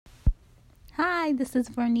Hi, this is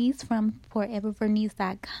Vernice from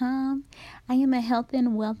foreververnice.com. I am a health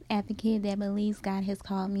and wealth advocate that believes God has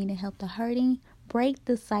called me to help the hurting break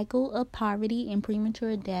the cycle of poverty and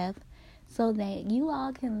premature death so that you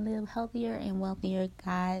all can live healthier and wealthier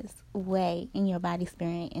God's way in your body,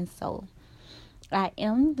 spirit, and soul. I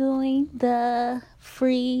am doing the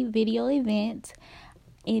free video event.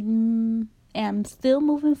 I'm still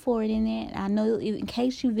moving forward in it. I know in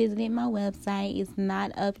case you visited my website, it's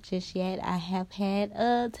not up just yet. I have had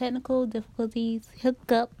technical difficulties,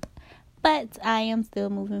 hiccup, but I am still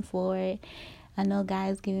moving forward. I know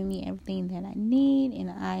God is giving me everything that I need, and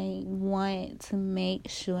I want to make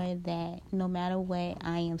sure that no matter what,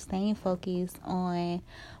 I am staying focused on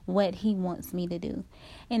what He wants me to do.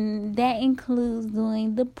 And that includes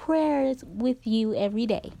doing the prayers with you every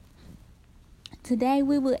day. Today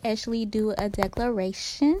we will actually do a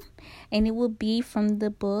declaration, and it will be from the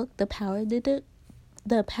book The Power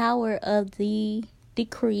of the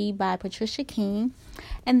Decree by Patricia King.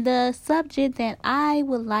 And the subject that I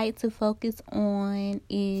would like to focus on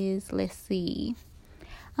is, I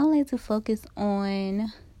would like to focus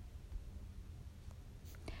on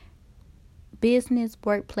business,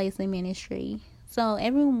 workplace, and ministry. So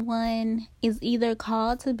everyone is either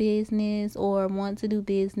called to business or want to do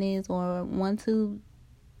business or want to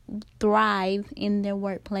thrive in their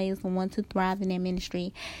workplace or want to thrive in their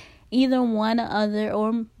ministry. Either one or other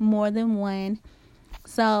or more than one.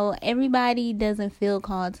 So everybody doesn't feel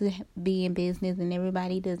called to be in business, and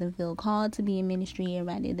everybody doesn't feel called to be in ministry.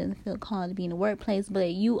 Everybody doesn't feel called to be in the workplace, but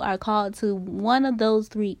you are called to one of those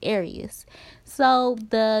three areas. So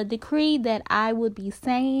the decree that I would be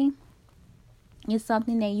saying is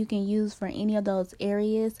something that you can use for any of those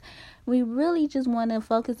areas. We really just want to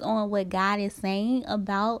focus on what God is saying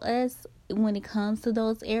about us when it comes to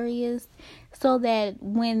those areas, so that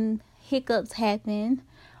when hiccups happen,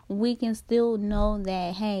 we can still know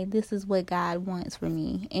that, hey, this is what God wants for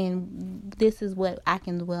me, and this is what I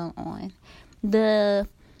can dwell on. The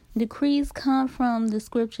decrees come from the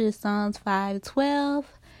scriptures Psalms 5:12,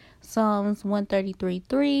 Psalms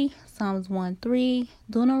 133:3, Psalms 1:3,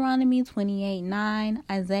 Deuteronomy 28:9,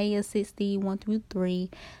 Isaiah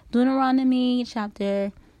 60:1-3, Deuteronomy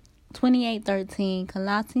chapter 28:13,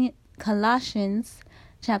 Colossians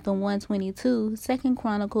chapter 1:22, 2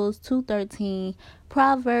 Chronicles 2:13,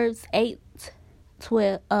 Proverbs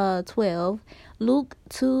 8:12, Luke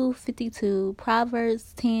 2:52,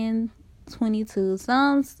 Proverbs 10:22,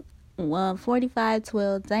 Psalms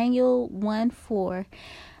 45:12, Daniel 1:4,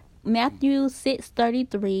 Matthew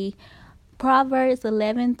 6:33, Proverbs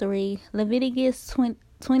 11:3, Leviticus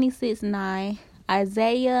 26:9,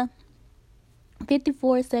 Isaiah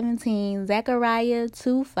 54:17, Zechariah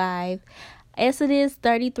 2:5, Exodus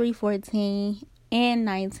 33:14 and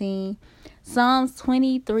 19, Psalms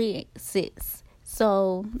 23:6.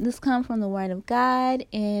 So this comes from the Word of God,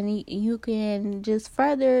 and you can just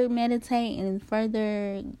further meditate and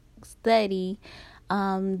further study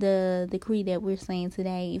the decree that we're saying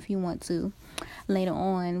today if you want to later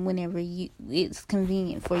on, whenever it's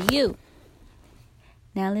convenient for you.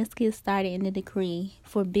 Now let's get started in the decree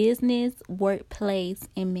for business, workplace,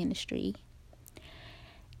 and ministry.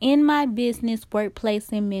 In my business,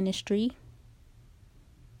 workplace, and ministry,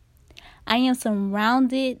 I am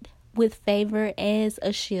surrounded with favor as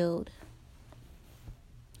a shield.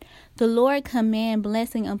 The Lord command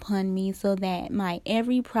blessing upon me so that my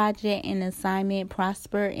every project and assignment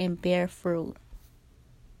prosper and bear fruit.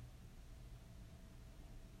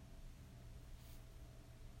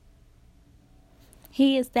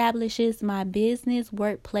 He establishes my business,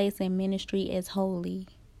 workplace, and ministry as holy.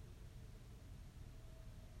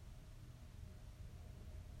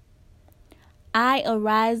 I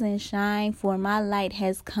arise and shine, for my light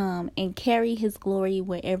has come, and carry His glory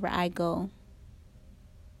wherever I go.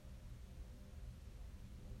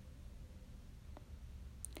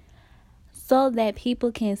 So that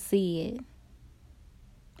people can see it.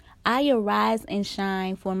 I arise and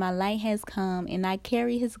shine, for my light has come, and I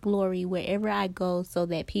carry His glory wherever I go, so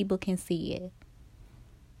that people can see it.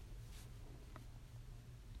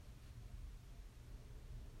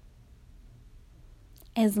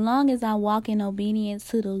 As long as I walk in obedience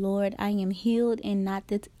to the Lord, I am healed and I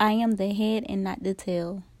am the head and not the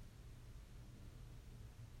tail.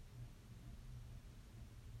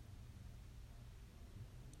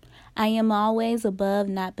 I am always above,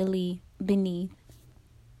 not beneath.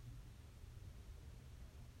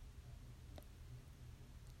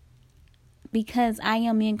 Because I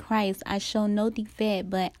am in Christ, I show no defect,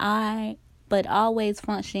 but always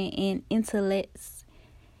function in intelligence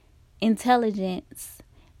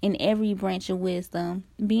in every branch of wisdom,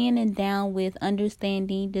 being endowed with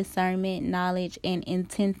understanding, discernment, knowledge, and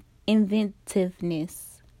inventiveness.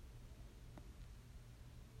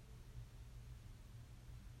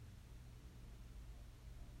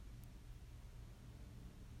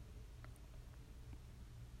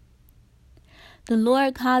 The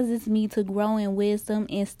Lord causes me to grow in wisdom,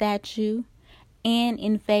 in stature, and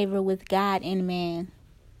in favor with God and man.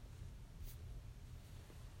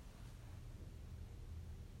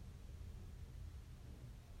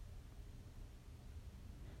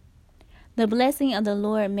 The blessing of the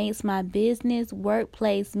Lord makes my business,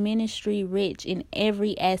 workplace, ministry rich in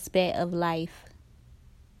every aspect of life.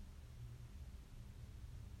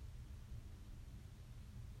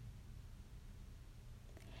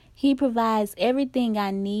 He provides everything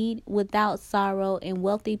I need without sorrow, and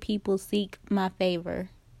wealthy people seek my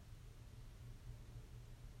favor.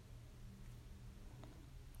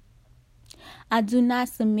 I do not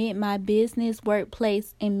submit my business,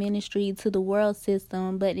 workplace, and ministry to the world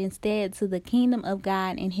system, but instead to the kingdom of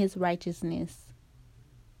God and His righteousness.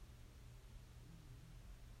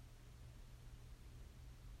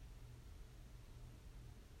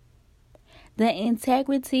 The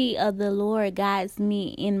integrity of the Lord guides me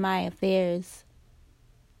in my affairs.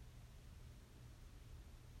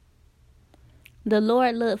 The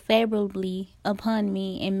Lord looks favorably upon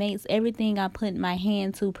me and makes everything I put my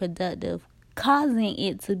hand to productive, causing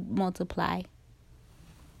it to multiply.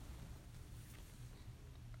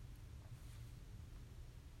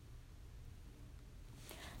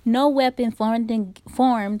 No weapon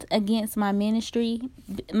formed against my ministry,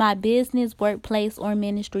 my business, workplace, or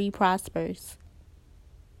ministry prospers.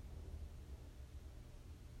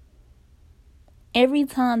 Every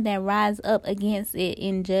tongue that rises up against it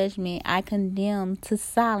in judgment, I condemn to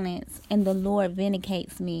silence, and the Lord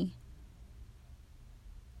vindicates me.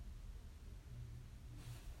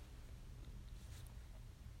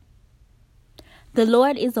 The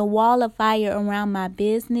Lord is a wall of fire around my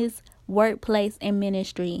business, workplace, and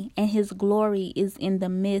ministry, and His glory is in the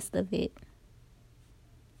midst of it.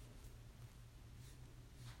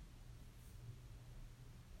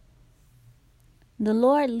 The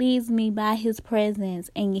Lord leads me by His presence,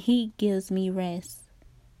 and He gives me rest.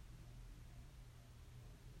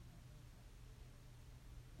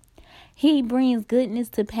 He brings goodness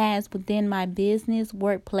to pass within my business,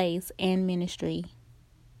 workplace, and ministry.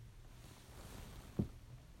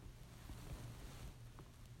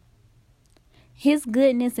 His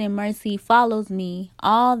goodness and mercy follows me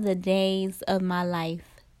all the days of my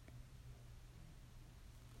life.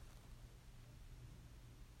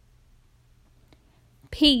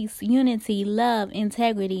 Peace, unity, love,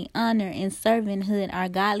 integrity, honor, and servanthood are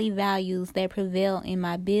godly values that prevail in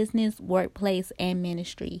my business, workplace, and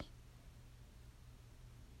ministry.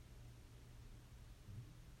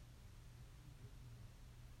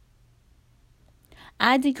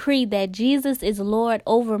 I decree that Jesus is Lord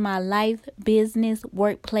over my life, business,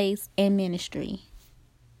 workplace, and ministry.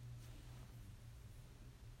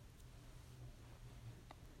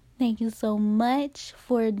 Thank you so much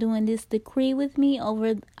for doing this decree with me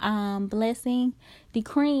over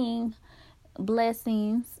decreeing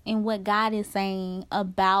blessings and what God is saying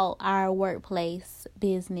about our workplace,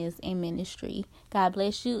 business, and ministry. God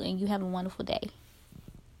bless you, and you have a wonderful day.